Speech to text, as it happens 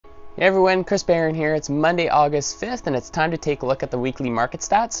Hey everyone, Chris Barron here. It's Monday, August 5th, and it's time to take a look at the weekly market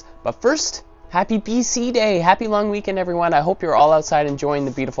stats. But first, happy BC Day! Happy long weekend, everyone. I hope you're all outside enjoying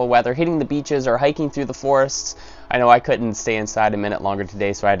the beautiful weather, hitting the beaches or hiking through the forests. I know I couldn't stay inside a minute longer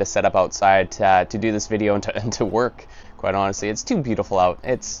today, so I had to set up outside to do this video and to work. Quite honestly, it's too beautiful out.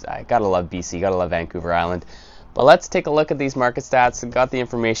 I gotta love BC, gotta love Vancouver Island. But let's take a look at these market stats. I've got the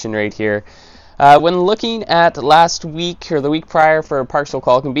information right here. When looking at last week or the week prior for Parksville,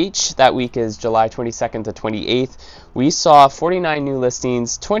 Qualicum Beach, that week is July 22nd to 28th, we saw 49 new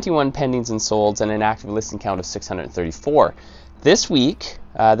listings, 21 pendings and solds, and an active listing count of 634. This week,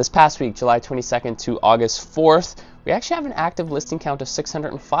 this past week, July 22nd to August 4th, we actually have an active listing count of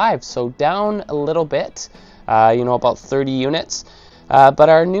 605, so down a little bit, about 30 units. But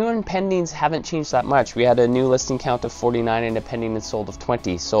our new and pendings haven't changed that much. We had a new listing count of 49 and a pending and sold of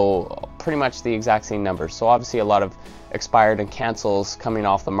 20, so pretty much the exact same numbers. So obviously a lot of expired and cancels coming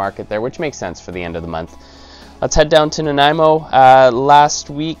off the market there, which makes sense for the end of the month. Let's head down to Nanaimo. Last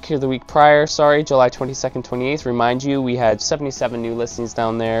week, or the week prior, sorry, July 22nd, 28th, remind you, we had 77 new listings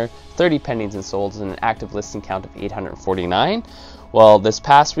down there, 30 pendings and solds, and an active listing count of 849. Well, this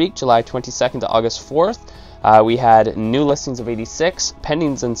past week, July 22nd to August 4th, we had new listings of 86,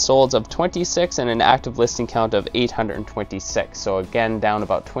 pendings and solds of 26, and an active listing count of 826. So again, down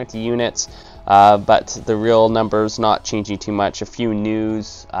about 20 units, but the real numbers not changing too much. A few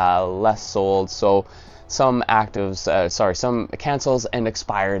news, less sold. So some actives, some cancels and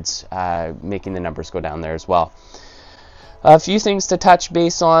expireds, making the numbers go down there as well. A few things to touch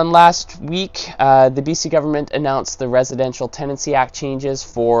base on. Last week, the BC government announced the Residential Tenancy Act changes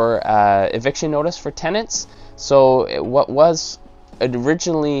for eviction notice for tenants. So what was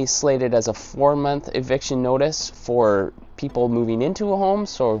originally slated as a 4-month eviction notice for people moving into a home,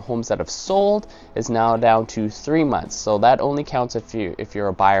 so homes that have sold, is now down to 3 months. So that only counts if you're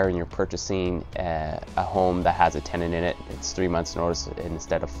a buyer and you're purchasing a home that has a tenant in it. It's 3 months notice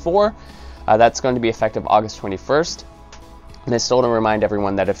instead of 4. That's going to be effective August 21st. And I still want to remind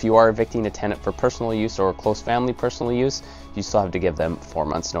everyone that if you are evicting a tenant for personal use or close family personal use, you still have to give them 4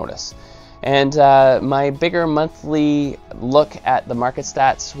 months notice. And my bigger monthly look at the market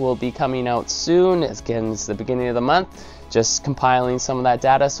stats will be coming out soon. Again, it's the beginning of the month, just compiling some of that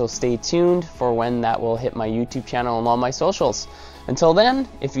data, so stay tuned for when that will hit my YouTube channel and all my socials. Until then,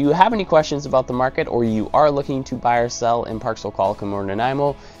 if you have any questions about the market or you are looking to buy or sell in Parksville, Qualicum, or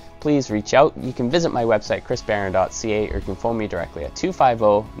Nanaimo, please reach out. You can visit my website, chrisbarron.ca, or you can phone me directly at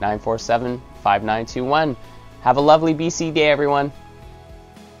 250-947-5921. Have a lovely BC day, everyone.